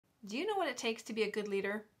Do you know what it takes to be a good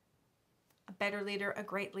leader? A better leader, a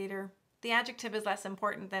great leader? The adjective is less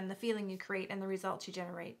important than the feeling you create and the results you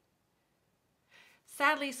generate.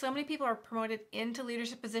 Sadly, so many people are promoted into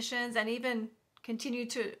leadership positions and even continue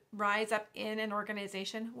to rise up in an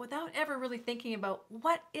organization without ever really thinking about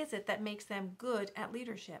what is it that makes them good at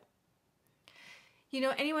leadership. You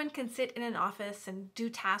know, anyone can sit in an office and do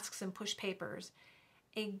tasks and push papers.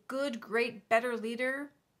 A good, great, better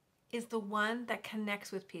leader is the one that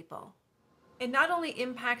connects with people. It not only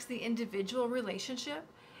impacts the individual relationship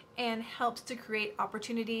and helps to create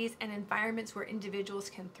opportunities and environments where individuals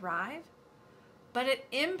can thrive, but it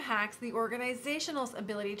impacts the organizational's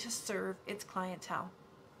ability to serve its clientele.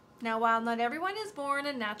 Now, while not everyone is born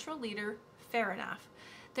a natural leader, fair enough,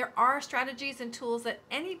 there are strategies and tools that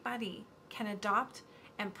anybody can adopt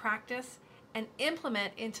and practice and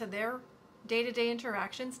implement into their day-to-day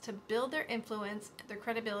interactions to build their influence, their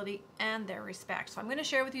credibility, and their respect. So I'm going to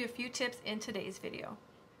share with you a few tips in today's video.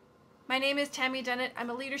 My name is Tammy Dunnett. I'm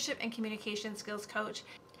a leadership and communication skills coach.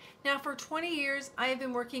 Now, for 20 years, I have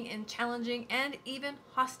been working in challenging and even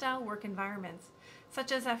hostile work environments,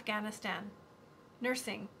 such as Afghanistan,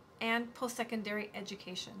 nursing, and post-secondary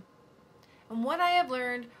education. And what I have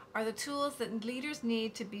learned are the tools that leaders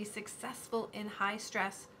need to be successful in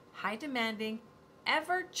high-stress, high-demanding,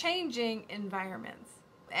 ever-changing environments.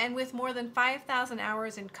 And with more than 5,000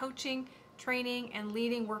 hours in coaching, training, and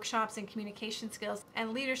leading workshops in communication skills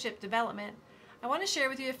and leadership development, I want to share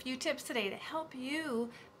with you a few tips today to help you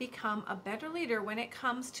become a better leader when it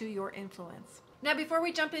comes to your influence. Now, before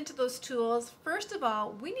we jump into those tools, first of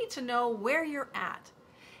all, we need to know where you're at.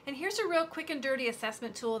 And here's a real quick and dirty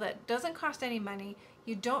assessment tool that doesn't cost any money.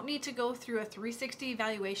 You don't need to go through a 360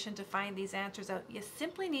 evaluation to find these answers out. You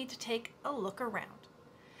simply need to take a look around.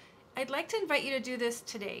 I'd like to invite you to do this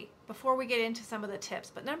today before we get into some of the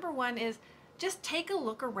tips. But number one is just take a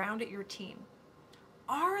look around at your team.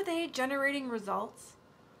 Are they generating results?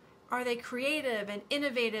 Are they creative and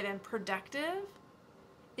innovative and productive?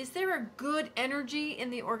 Is there a good energy in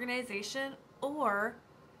the organization, or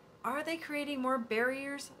are they creating more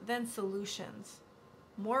barriers than solutions?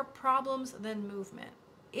 More problems than movement?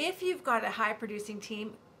 If you've got a high producing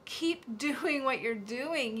team, keep doing what you're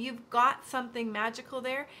doing. You've got something magical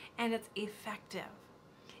there and it's effective.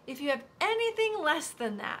 If you have anything less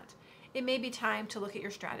than that, it may be time to look at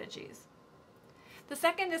your strategies. The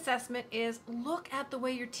second assessment is look at the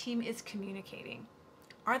way your team is communicating.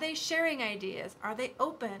 Are they sharing ideas? Are they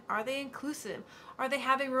open? Are they inclusive? Are they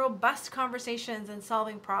having robust conversations and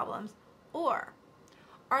solving problems? Or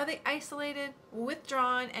are they isolated,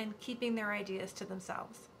 withdrawn, and keeping their ideas to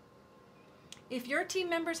themselves? If your team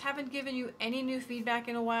members haven't given you any new feedback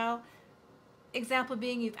in a while, example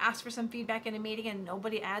being you've asked for some feedback in a meeting and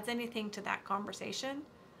nobody adds anything to that conversation,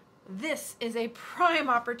 this is a prime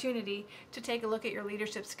opportunity to take a look at your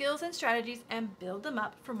leadership skills and strategies and build them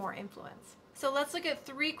up for more influence. So let's look at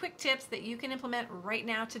 3 quick tips that you can implement right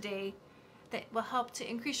now today that will help to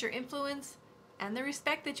increase your influence and the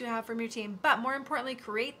respect that you have from your team, but more importantly,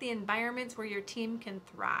 create the environments where your team can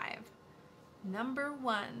thrive. Number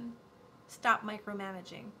 1, stop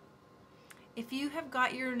micromanaging. If you have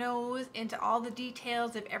got your nose into all the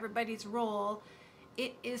details of everybody's role,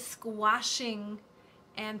 it is squashing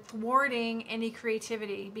and thwarting any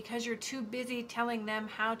creativity because you're too busy telling them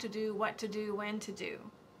how to do, what to do, when to do.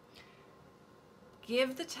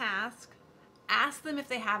 Give the task, ask them if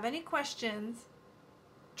they have any questions,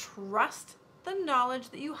 trust the knowledge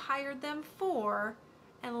that you hired them for,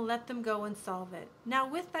 and let them go and solve it. Now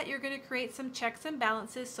with that, you're going to create some checks and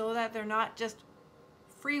balances so that they're not just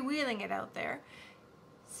freewheeling it out there.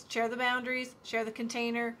 Share the boundaries, share the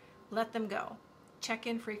container, let them go. Check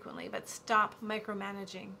in frequently, but stop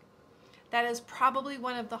micromanaging. That is probably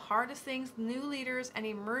one of the hardest things new leaders and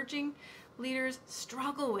emerging leaders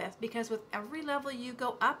struggle with, because with every level you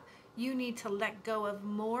go up, you need to let go of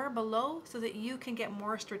more below so that you can get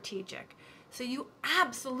more strategic. So you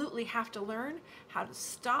absolutely have to learn how to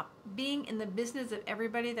stop being in the business of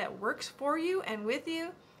everybody that works for you and with you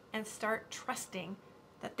and start trusting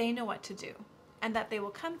that they know what to do and that they will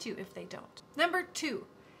come to you if they don't. Number 2,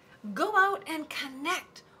 go out and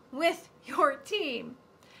connect with your team.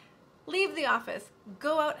 Leave the office,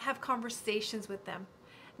 go out, have conversations with them.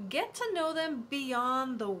 Get to know them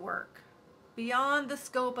beyond the work, beyond the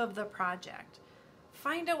scope of the project.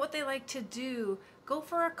 Find out what they like to do. Go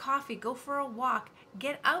for a coffee, go for a walk.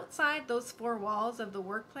 Get outside those 4 walls of the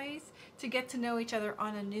workplace to get to know each other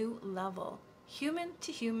on a new level. Human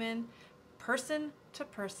to human, person to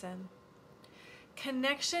person.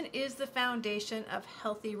 Connection is the foundation of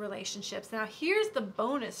healthy relationships. Now here's the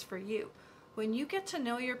bonus for you. When you get to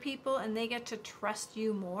know your people and they get to trust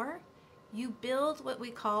you more, you build what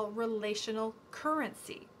we call relational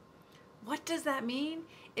currency. What does that mean?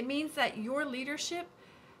 It means that your leadership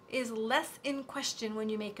is less in question when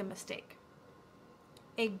you make a mistake.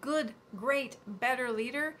 A good, great, better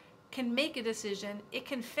leader can make a decision, it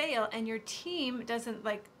can fail, and your team doesn't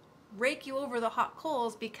like rake you over the hot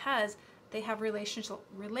coals because they have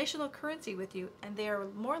relational currency with you, and they are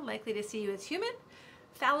more likely to see you as human,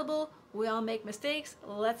 fallible, we all make mistakes,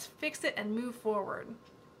 let's fix it and move forward.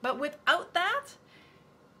 But without that,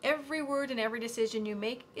 every word and every decision you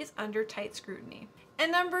make is under tight scrutiny.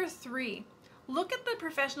 And number 3, look at the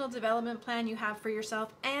professional development plan you have for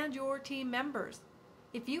yourself and your team members.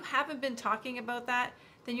 If you haven't been talking about that,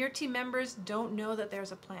 then your team members don't know that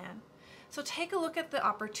there's a plan. So take a look at the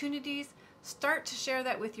opportunities, start to share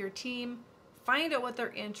that with your team, find out what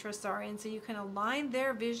their interests are in so you can align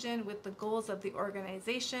their vision with the goals of the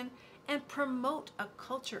organization and promote a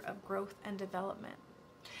culture of growth and development.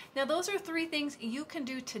 Now, those are 3 things you can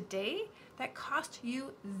do today that cost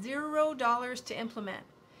you $0 to implement.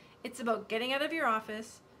 It's about getting out of your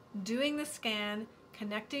office, doing the scan,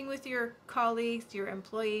 connecting with your colleagues, your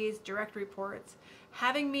employees, direct reports,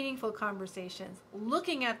 having meaningful conversations,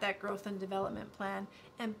 looking at that growth and development plan,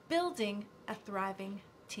 and building a thriving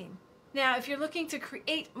team. Now, if you're looking to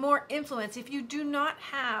create more influence, if you do not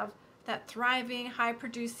have that thriving,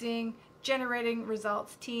 high-producing, generating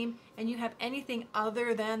results team, and you have anything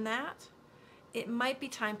other than that, it might be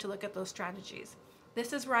time to look at those strategies.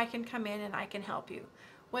 This is where I can come in and I can help you.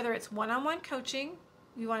 Whether it's one-on-one coaching,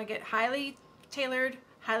 you want to get highly tailored,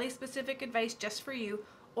 highly specific advice just for you,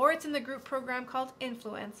 or it's in the group program called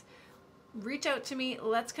Influence, reach out to me,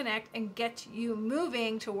 let's connect and get you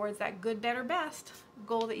moving towards that good, better, best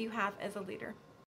goal that you have as a leader.